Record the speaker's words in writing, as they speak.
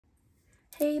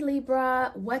Hey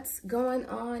Libra, what's going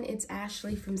on? It's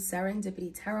Ashley from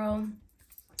Serendipity Tarot.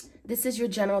 This is your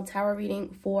general tarot reading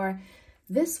for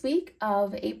this week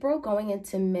of April going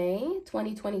into May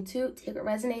 2022. Take what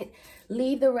resonates,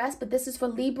 leave the rest. But this is for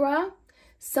Libra,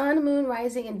 Sun, Moon,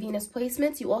 Rising, and Venus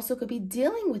placements. You also could be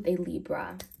dealing with a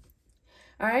Libra.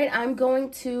 All right, I'm going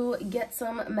to get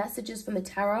some messages from the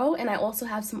tarot, and I also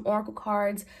have some oracle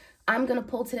cards I'm going to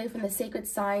pull today from the Sacred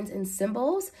Signs and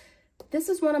Symbols. This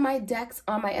is one of my decks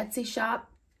on my Etsy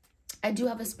shop. I do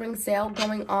have a spring sale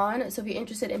going on, so if you're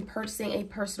interested in purchasing a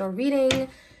personal reading,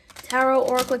 tarot,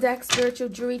 oracle deck, spiritual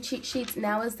jewelry, cheat sheets,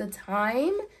 now is the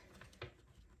time.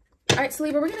 All right, so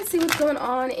Libra, we're going to see what's going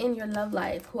on in your love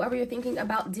life. Whoever you're thinking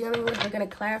about dealing with, we're going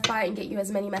to clarify and get you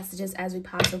as many messages as we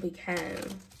possibly can.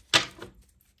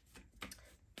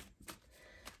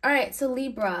 All right, so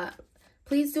Libra,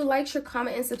 please do like, share,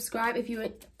 comment, and subscribe if you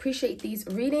appreciate these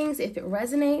readings, if it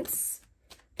resonates.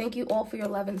 Thank you all for your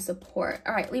love and support.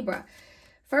 All right, Libra.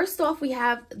 First off, we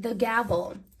have the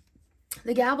gavel.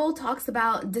 The gavel talks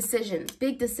about decisions,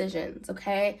 big decisions,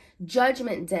 okay?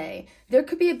 Judgment day. There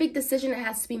could be a big decision that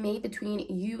has to be made between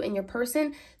you and your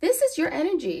person. This is your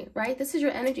energy, right? This is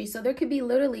your energy. So there could be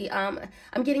literally, I'm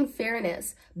getting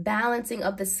fairness, balancing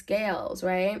of the scales,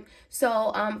 right?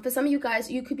 So for some of you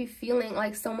guys, you could be feeling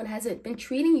like someone hasn't been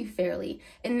treating you fairly,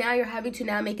 and now you're having to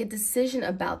now make a decision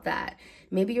about that.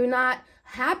 Maybe you're not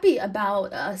happy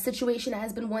about a situation that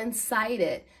has been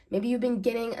one-sided. Maybe you've been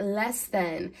getting less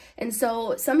than. And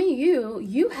so some of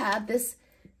you have this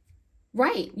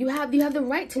right. You have the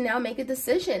right to now make a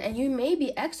decision, and you may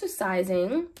be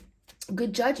exercising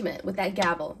good judgment with that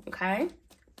gavel, okay?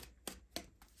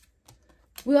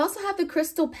 We also have the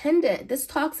crystal pendant. This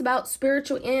talks about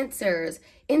spiritual answers,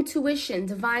 intuition,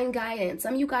 divine guidance.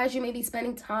 Some of you guys, you may be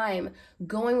spending time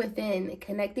going within,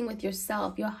 connecting with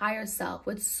yourself, your higher self,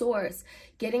 with source,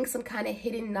 getting some kind of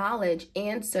hidden knowledge,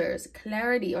 answers,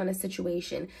 clarity on a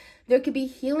situation. There could be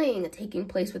healing taking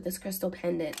place with this crystal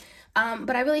pendant.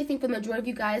 But I really think for the majority of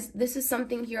you guys, this is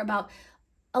something here about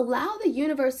allow the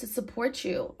universe to support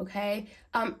you, okay?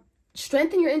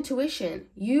 Strengthen your intuition.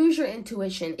 Use your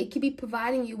intuition. It could be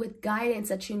providing you with guidance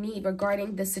that you need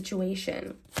regarding the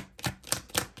situation.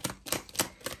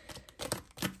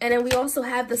 And then we also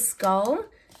have the skull.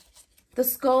 The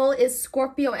skull is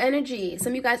Scorpio energy.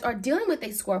 Some of you guys are dealing with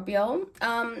a Scorpio.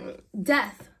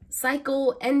 Death,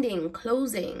 cycle, ending,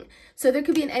 closing. So there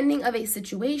could be an ending of a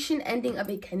situation, ending of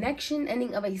a connection,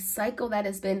 ending of a cycle that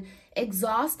has been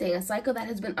exhausting, a cycle that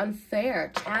has been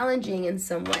unfair, challenging in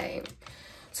some way.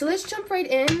 So let's jump right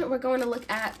in. We're going to look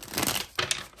at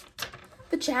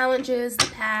the challenges,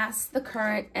 the past, the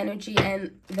current energy,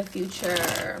 and the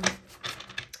future.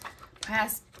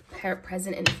 Past,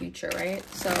 present, and future, right?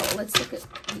 So let's look at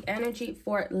the energy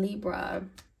for Libra.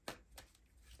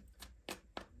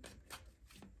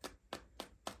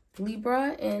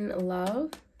 Libra in love.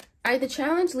 All right, the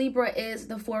challenge, Libra, is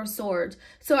the Four of Swords.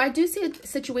 So I do see a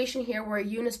situation here where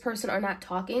you and this person are not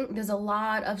talking. There's a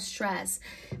lot of stress.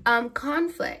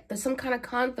 Conflict. There's some kind of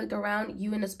conflict around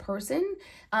you and this person.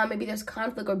 Maybe there's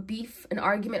conflict or beef, an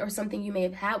argument or something you may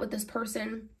have had with this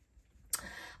person.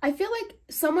 I feel like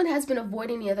someone has been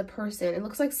avoiding the other person. It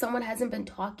looks like someone hasn't been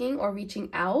talking or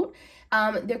reaching out.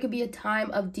 There could be a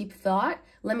time of deep thought.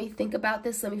 Let me think about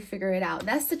this. Let me figure it out.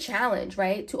 That's the challenge,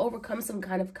 right? To overcome some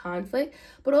kind of conflict,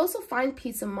 but also find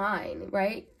peace of mind,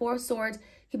 right? Four of Swords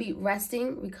could be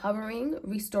resting, recovering,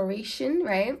 restoration,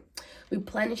 right?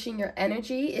 Replenishing your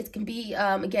energy. It can be,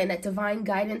 again, that divine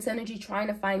guidance energy, trying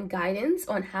to find guidance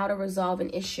on how to resolve an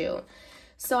issue.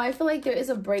 So I feel like there is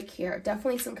a break here,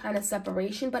 definitely some kind of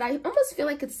separation, but I almost feel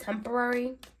like it's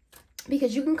temporary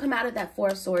because you can come out of that Four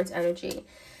of Swords energy.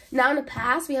 Now in the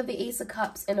past, we have the Ace of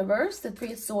Cups in reverse, the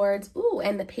Three of Swords,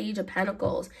 and the Page of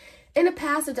Pentacles. In the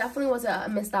past, it definitely was a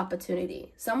missed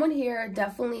opportunity. Someone here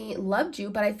definitely loved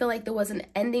you, but I feel like there was an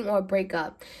ending or a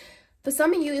breakup. For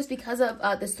some of you, it's because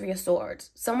of this Three of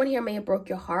Swords. Someone here may have broke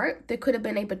your heart. There could have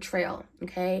been a betrayal,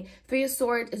 okay? Three of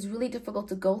Swords is really difficult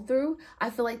to go through.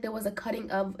 I feel like there was a cutting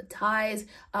of ties.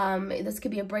 This could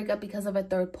be a breakup because of a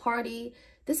third party.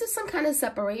 This is some kind of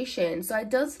separation. So it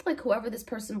does feel like whoever this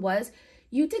person was,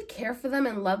 you did care for them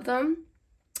and love them,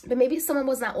 but maybe someone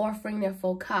was not offering their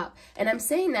full cup. And I'm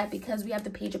saying that because we have the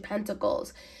Page of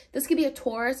Pentacles. This could be a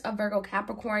Taurus, a Virgo,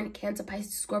 Capricorn, Cancer,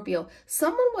 Pisces, Scorpio.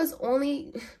 Someone was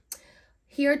only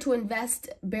here to invest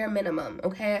bare minimum,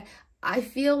 okay? I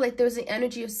feel like there's an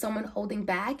energy of someone holding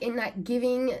back and not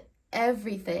giving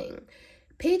everything.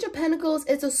 Page of Pentacles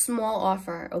is a small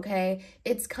offer, okay?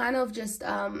 It's kind of just,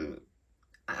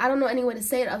 I don't know any way to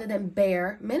say it other than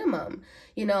bare minimum.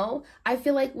 You know, I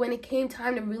feel like when it came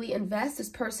time to really invest, this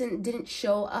person didn't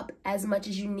show up as much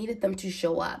as you needed them to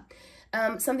show up.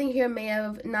 Something here may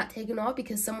have not taken off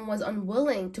because someone was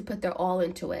unwilling to put their all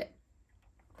into it.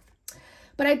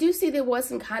 But I do see there was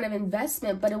some kind of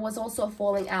investment, but it was also a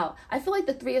falling out. I feel like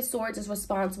the Three of Swords is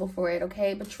responsible for it,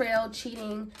 okay? Betrayal,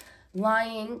 cheating,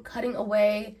 lying, cutting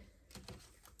away.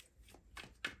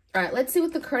 All right, let's see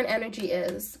what the current energy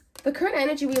is. The current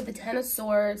energy, we have the Ten of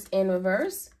Swords in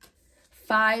reverse,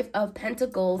 Five of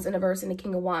Pentacles in reverse, and the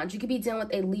King of Wands. You could be dealing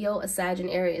with a Leo, a Sag, and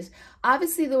Aries.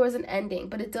 Obviously, there was an ending,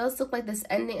 but it does look like this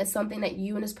ending is something that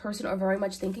you and this person are very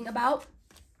much thinking about.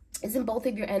 It's in both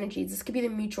of your energies. This could be the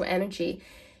mutual energy.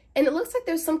 And it looks like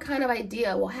there's some kind of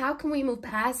idea. Well, how can we move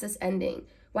past this ending,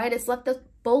 right? It's left us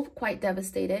both quite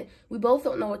devastated. We both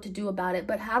don't know what to do about it,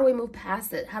 but how do we move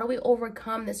past it? How do we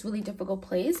overcome this really difficult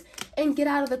place and get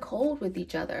out of the cold with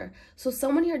each other? So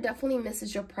someone here definitely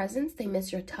misses your presence. They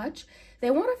miss your touch.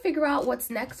 They want to figure out what's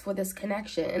next for this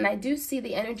connection. And I do see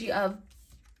the energy of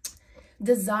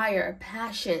desire,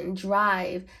 passion,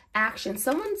 drive, action.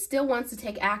 Someone still wants to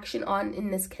take action on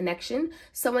in this connection.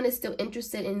 Someone is still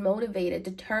interested and motivated,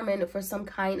 determined for some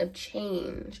kind of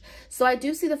change. So I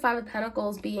do see the Five of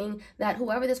Pentacles being that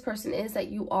whoever this person is that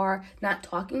you are not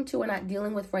talking to or not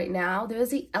dealing with right now, there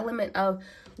is the element of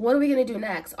what are we going to do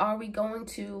next? Are we going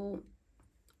to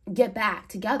get back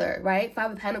together, right?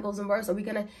 Five of Pentacles in reverse. Are we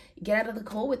going to get out of the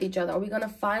cold with each other? Are we going to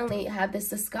finally have this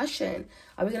discussion?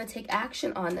 Are we going to take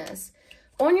action on this?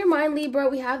 On your mind, Libra,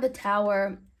 we have the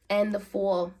Tower and the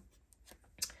Fool.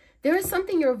 There is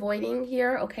something you're avoiding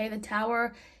here, okay? The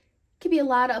Tower could be a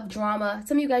lot of drama.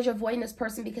 Some of you guys are avoiding this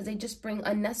person because they just bring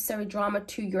unnecessary drama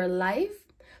to your life.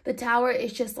 The Tower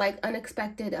is just like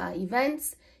unexpected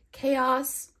events,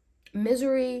 chaos,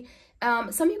 misery.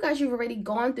 Some of you guys, you've already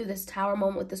gone through this Tower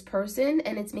moment with this person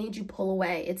and it's made you pull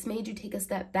away. It's made you take a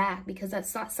step back because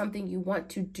that's not something you want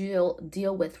to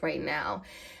deal with right now.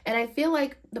 And I feel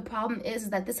like the problem is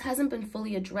that this hasn't been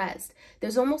fully addressed.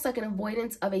 There's almost like an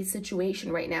avoidance of a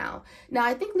situation right now. Now,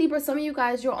 I think Libra, some of you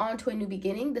guys, you're on to a new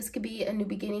beginning. This could be a new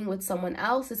beginning with someone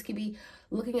else. This could be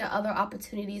looking at other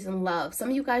opportunities in love. Some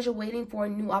of you guys are waiting for a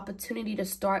new opportunity to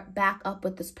start back up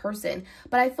with this person.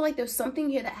 But I feel like there's something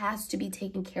here that has to be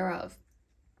taken care of.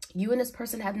 You and this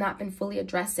person have not been fully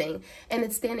addressing, and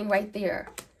it's standing right there.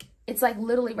 It's like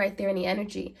literally right there in the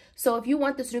energy. So if you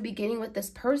want this new beginning with this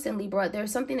person, Libra,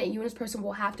 there's something that you and this person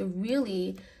will have to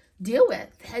really deal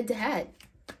with head to head.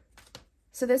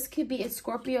 So this could be a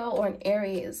Scorpio or an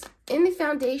Aries. In the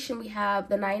foundation, we have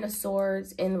the Nine of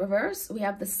Swords in reverse. We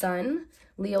have the Sun,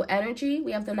 Leo energy.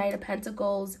 We have the Knight of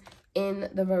Pentacles in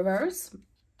the reverse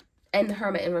and the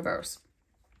Hermit in reverse,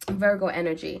 Virgo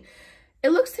energy. It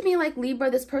looks to me like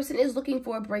Libra, this person is looking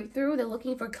for a breakthrough. They're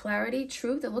looking for clarity,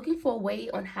 truth. They're looking for a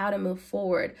way on how to move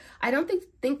forward. I don't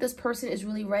think this person is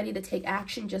really ready to take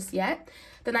action just yet.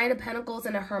 The Knight of Pentacles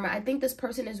and a Hermit. I think this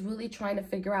person is really trying to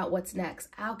figure out what's next.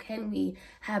 How can we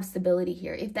have stability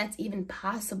here, if that's even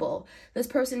possible? This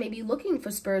person may be looking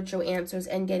for spiritual answers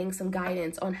and getting some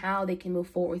guidance on how they can move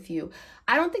forward with you.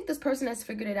 I don't think this person has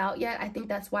figured it out yet. I think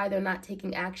that's why they're not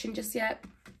taking action just yet.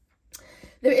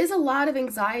 There is a lot of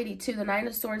anxiety too. The Nine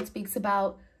of Swords speaks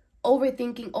about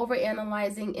overthinking,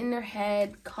 overanalyzing in their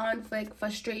head, conflict,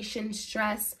 frustration,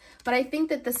 stress. But I think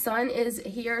that the Sun is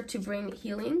here to bring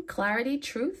healing, clarity,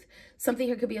 truth. Something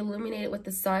here could be illuminated with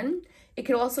the Sun. It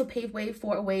could also pave way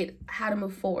for a way how to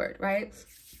move forward, right?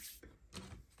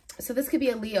 So this could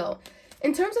be a Leo.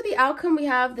 In terms of the outcome, we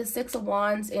have the Six of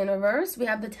Wands in reverse. We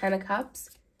have the Ten of Cups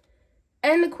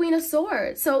and the Queen of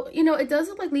Swords. So, you know, it does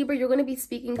look like, Libra, you're going to be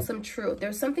speaking some truth.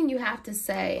 There's something you have to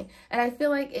say. And I feel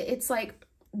like it's like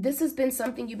this has been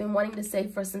something you've been wanting to say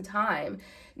for some time.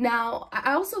 Now,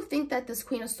 I also think that this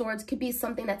Queen of Swords could be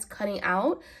something that's cutting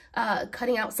out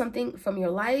something from your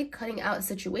life, cutting out a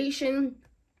situation,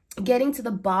 getting to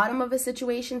the bottom of a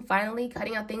situation, finally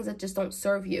cutting out things that just don't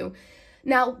serve you.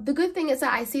 Now, the good thing is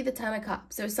that I see the Ten of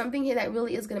Cups. There's something here that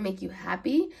really is going to make you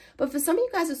happy. But for some of you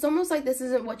guys, it's almost like this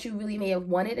isn't what you really may have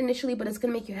wanted initially, but it's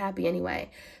going to make you happy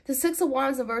anyway. The Six of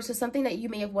Wands in reverse is something that you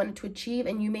may have wanted to achieve,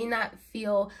 and you may not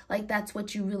feel like that's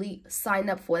what you really signed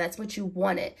up for. That's what you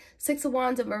wanted. Six of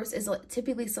Wands in reverse is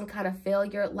typically some kind of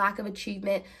failure, lack of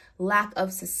achievement, lack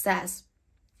of success.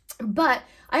 But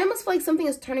I almost feel like something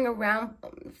is turning around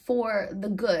for the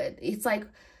good. It's like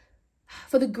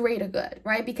for the greater good,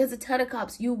 right? Because the Ten of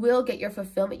Cups, you will get your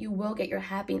fulfillment, you will get your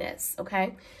happiness,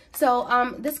 okay?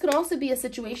 So this could also be a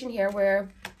situation here where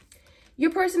your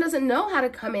person doesn't know how to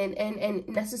come in and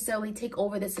necessarily take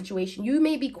over the situation. You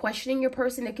may be questioning your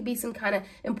person. There could be some kind of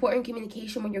important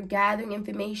communication when you're gathering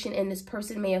information and this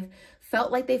person may have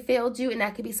felt like they failed you, and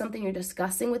that could be something you're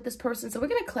discussing with this person. So we're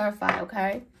going to clarify,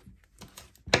 okay?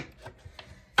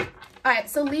 All right,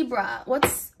 so Libra,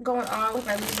 what's going on with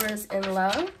my Libras in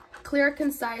love? Clear,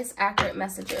 concise, accurate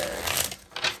messages.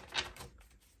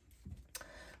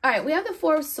 All right, we have the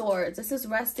Four of Swords. This is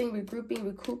resting, regrouping,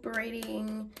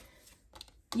 recuperating.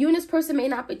 You and this person may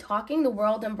not be talking, the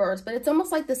world inverse, but it's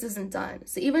almost like this isn't done.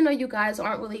 So even though you guys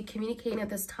aren't really communicating at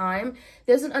this time,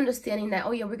 there's an understanding that,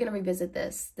 oh yeah, we're going to revisit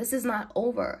this. This is not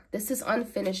over. This is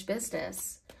unfinished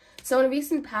business. So in a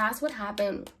recent past, what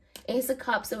happened? Ace of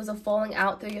Cups, there was a falling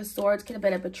out. Three of Swords could have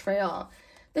been a betrayal.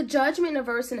 The Judgment in a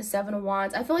verse and the Seven of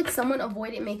Wands. I feel like someone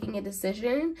avoided making a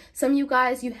decision. Some of you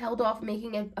guys, you held off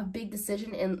making a big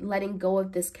decision and letting go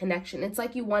of this connection. It's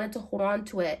like you wanted to hold on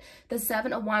to it. The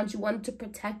Seven of Wands, you wanted to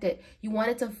protect it. You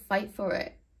wanted to fight for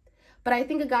it. But I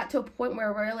think it got to a point where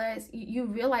you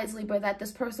realized, Libra, that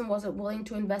this person wasn't willing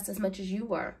to invest as much as you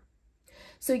were.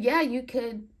 So yeah, you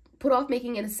could put off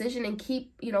making a decision and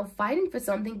keep, fighting for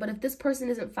something. But if this person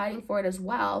isn't fighting for it as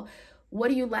well, what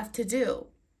are you left to do?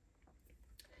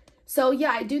 So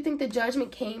yeah, I do think the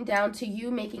Judgment came down to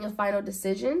you making a final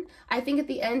decision. I think at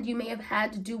the end, you may have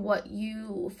had to do what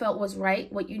you felt was right,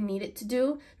 what you needed to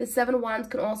do. The Seven of Wands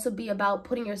can also be about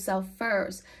putting yourself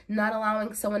first, not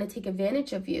allowing someone to take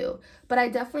advantage of you. But I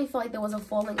definitely feel like there was a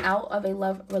falling out of a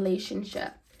love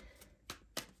relationship.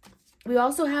 We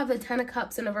also have the Ten of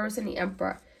Cups in reverse and the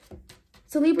Emperor.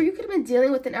 So Libra, you could have been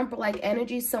dealing with an Emperor-like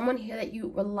energy, someone here that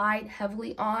you relied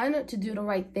heavily on to do the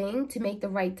right thing, to make the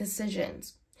right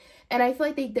decisions. And I feel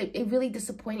like it really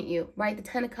disappointed you, right? The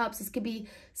Ten of Cups, this could be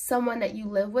someone that you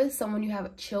live with, someone you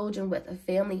have children with, a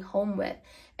family home with.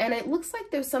 And it looks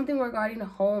like there's something regarding the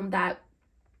home that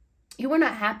you were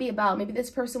not happy about. Maybe this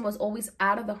person was always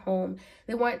out of the home.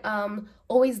 They weren't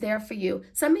always there for you.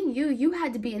 Something you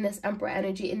had to be in this Emperor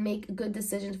energy and make good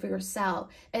decisions for yourself.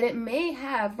 And it may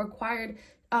have required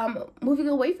moving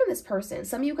away from this person.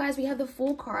 Some of you guys, we have the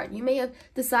Fool card. You may have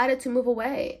decided to move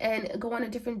away and go on a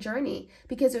different journey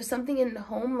because there's something in the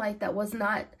home life that was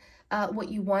not what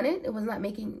you wanted. It was not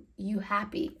making you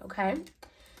happy, okay?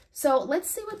 So let's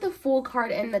see what the Fool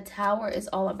card and the Tower is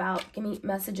all about. Give me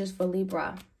messages for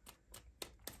Libra.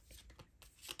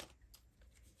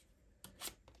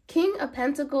 King of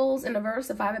Pentacles in reverse,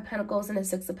 the Five of Pentacles, and the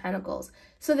Six of Pentacles.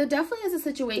 So there definitely is a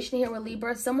situation here with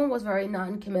Libra. Someone was very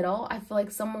non-committal. I feel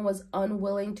like someone was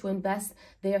unwilling to invest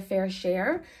their fair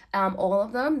share, all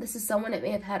of them. This is someone that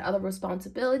may have had other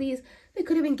responsibilities. They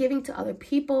could have been giving to other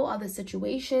people, other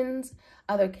situations,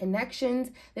 other connections.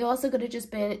 They also could have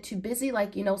just been too busy,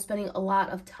 like, spending a lot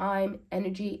of time,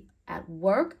 energy at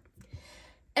work.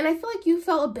 And I feel like you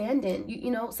felt abandoned.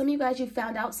 Some of you guys, you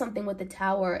found out something with the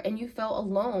Tower and you felt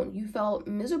alone. You felt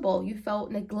miserable. You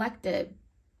felt neglected.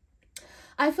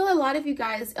 I feel a lot of you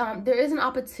guys, there is an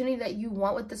opportunity that you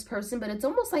want with this person, but it's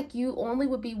almost like you only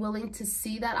would be willing to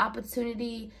see that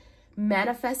opportunity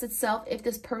manifest itself if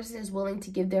this person is willing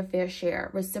to give their fair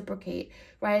share, reciprocate,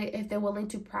 right? If they're willing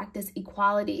to practice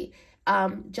equality,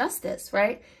 justice,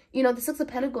 right? The Six of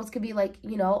Pentacles could be like,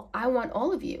 I want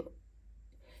all of you.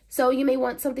 So you may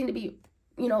want something to be,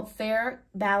 fair,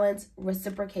 balanced,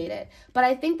 reciprocated. But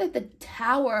I think that the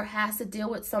Tower has to deal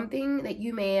with something that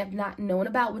you may have not known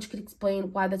about, which could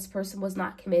explain why this person was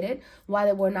not committed, why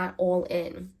they were not all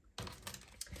in.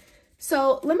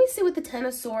 So let me see what the Ten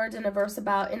of Swords in reverse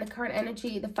about in the current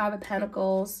energy, the Five of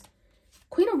Pentacles.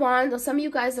 Queen of Wands, or some of you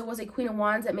guys, there was a Queen of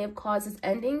Wands that may have caused this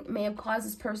ending, may have caused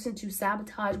this person to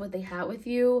sabotage what they had with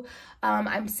you.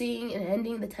 I'm seeing an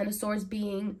ending, the Ten of Swords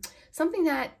being something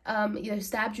that either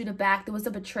stabbed you in the back. There was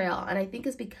a betrayal, and I think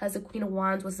it's because the Queen of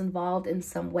Wands was involved in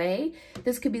some way.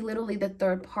 This could be literally the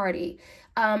third party.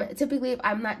 Typically, if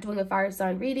I'm not doing a fire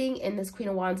sign reading and this Queen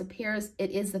of Wands appears,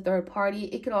 it is the third party.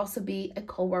 It could also be a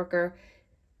coworker,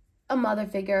 a mother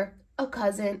figure, a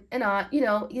cousin, an aunt,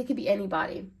 it could be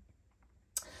anybody.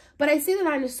 But I see the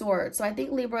Nine of Swords. So I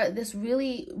think, Libra, this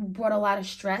really brought a lot of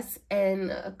stress and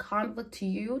a conflict to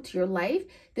you, to your life.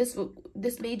 This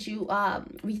made you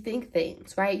rethink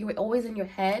things, right? You were always in your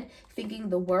head thinking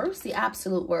the worst, the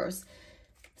absolute worst.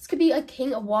 This could be a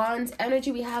King of Wands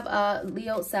energy. We have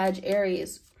Leo, Sag,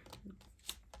 Aries.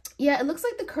 Yeah, it looks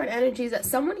like the current energy is that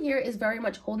someone here is very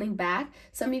much holding back.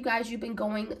 Some of you guys, you've been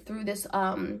going through this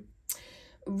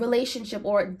relationship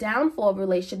or downfall of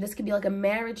relationship. This could be like a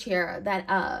marriage here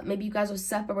that maybe you guys are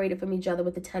separated from each other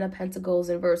with the 10 of Pentacles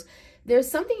in reverse.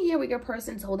 There's something here where your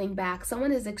person's holding back.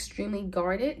 Someone is extremely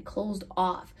guarded, closed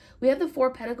off. We have the 4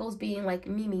 of Pentacles being like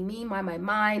me,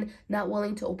 mine, not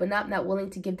willing to open up, not willing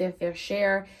to give their fair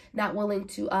share, not willing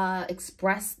to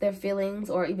express their feelings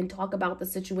or even talk about the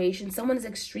situation. Someone is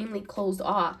extremely closed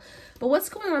off. But what's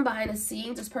going on behind the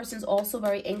scenes? This person's also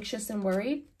very anxious and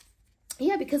worried.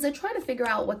 Yeah, because they're trying to figure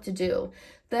out what to do.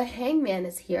 The Hangman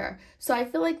is here. So I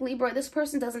feel like Libra, this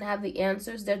person doesn't have the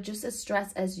answers. They're just as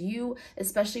stressed as you,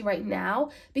 especially right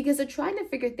now, because they're trying to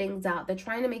figure things out. They're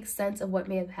trying to make sense of what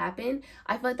may have happened.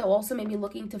 I feel like they're also maybe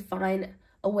looking to find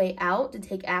a way out, to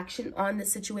take action on the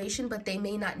situation, but they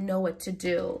may not know what to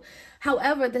do.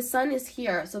 However, the Sun is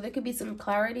here. So there could be some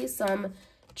clarity, some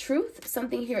truth,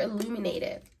 something here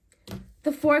illuminated.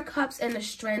 The 4 of Cups and the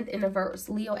Strength in reverse,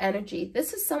 Leo energy.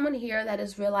 This is someone here that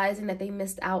is realizing that they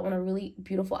missed out on a really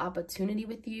beautiful opportunity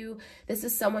with you. This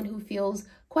is someone who feels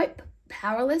quite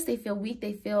powerless. They feel weak.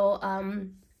 They feel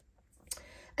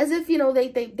as if, you know,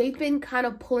 they've been kind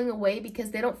of pulling away because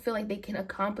they don't feel like they can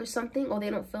accomplish something, or they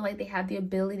don't feel like they have the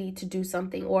ability to do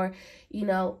something or, you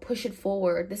know, push it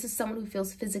forward. This is someone who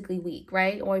feels physically weak,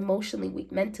 right? Or emotionally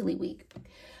weak, mentally weak.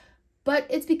 But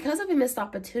it's because of a missed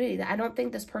opportunity that I don't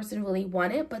think this person really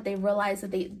wanted, but they realize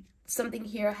that something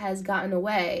here has gotten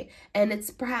away, and it's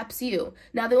perhaps you.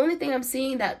 Now, the only thing I'm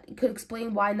seeing that could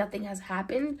explain why nothing has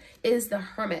happened is the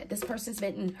Hermit. This person's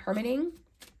been hermiting,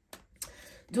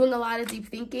 doing a lot of deep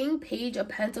thinking, Page of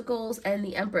Pentacles and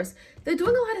the Empress. They're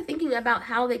doing a lot of thinking about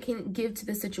how they can give to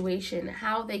the situation,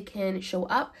 how they can show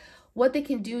up, what they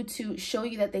can do to show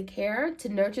you that they care, to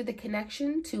nurture the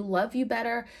connection, to love you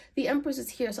better. The Empress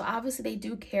is here, so obviously they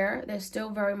do care. They're still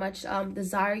very much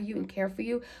desire you and care for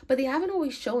you, but they haven't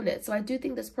always shown it. So I do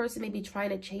think this person may be trying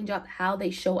to change up how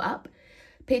they show up.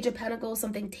 Page of Pentacles,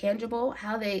 something tangible,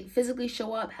 how they physically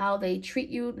show up, how they treat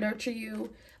you, nurture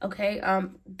you, okay?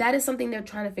 That is something they're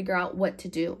trying to figure out what to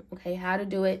do, okay? How to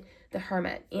do it. The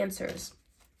Hermit answers.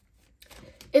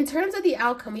 In terms of the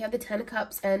outcome, we have the 10 of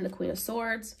Cups and the Queen of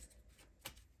Swords.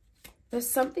 There's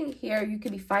something here you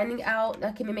could be finding out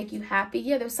that can make you happy.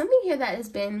 Yeah, there's something here that has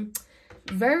been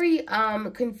very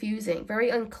confusing, very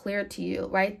unclear to you,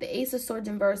 right? The Ace of Swords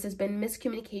in reverse has been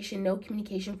miscommunication, no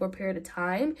communication for a period of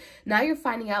time. Now you're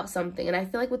finding out something. And I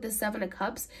feel like with the 7 of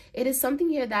Cups, it is something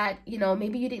here that, you know,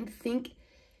 maybe you didn't think,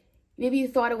 maybe you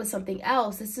thought it was something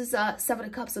else. This is 7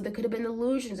 of Cups, so there could have been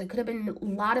illusions. There could have been a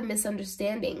lot of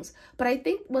misunderstandings. But I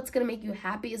think what's going to make you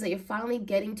happy is that you're finally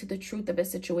getting to the truth of a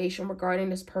situation regarding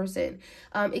this person.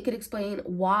 It could explain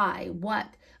why, what,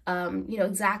 you know,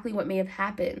 exactly what may have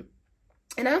happened.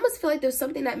 And I almost feel like there's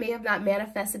something that may have not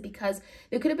manifested because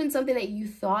there could have been something that you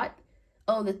thought,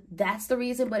 oh, that's the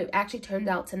reason, but it actually turned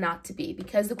out to not to be.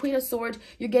 Because the Queen of Swords,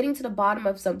 you're getting to the bottom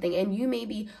of something, and you may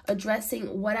be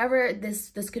addressing whatever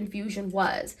this confusion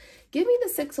was. Give me the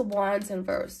 6 of Wands in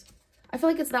reverse. I feel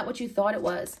like it's not what you thought it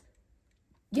was.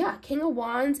 Yeah, King of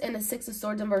Wands and the 6 of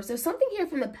Swords in reverse. There's something here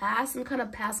from the past, some kind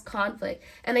of past conflict.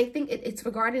 And I think it's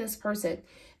regarding this person.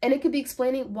 And it could be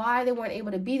explaining why they weren't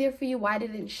able to be there for you, why they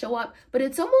didn't show up. But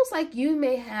it's almost like you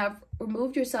may have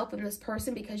removed yourself from this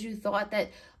person because you thought that,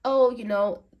 oh, you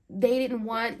know, they didn't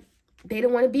want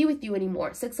to be with you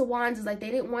anymore. 6 of Wands is like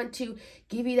they didn't want to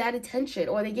give you that attention,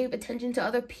 or they gave attention to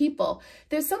other people.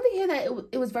 There's something here that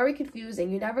it was very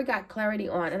confusing. You never got clarity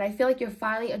on. And I feel like you're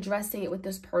finally addressing it with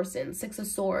this person. 6 of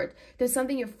Swords. There's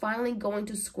something you're finally going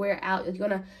to square out. You're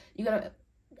gonna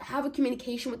have a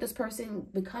communication with this person,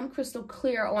 become crystal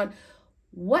clear on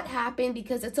what happened,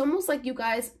 because it's almost like you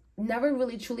guys never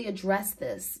really truly addressed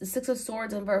this. The 6 of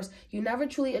Swords in reverse, you never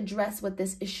truly addressed what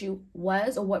this issue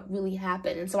was or what really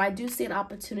happened. And so I do see an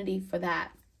opportunity for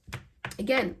that.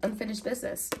 Again, unfinished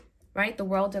business, right? The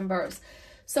World in reverse.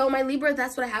 So my Libra,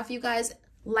 that's what I have for you guys.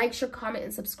 Like, share, comment,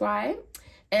 and subscribe.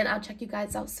 And I'll check you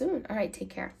guys out soon. All right,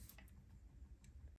 take care.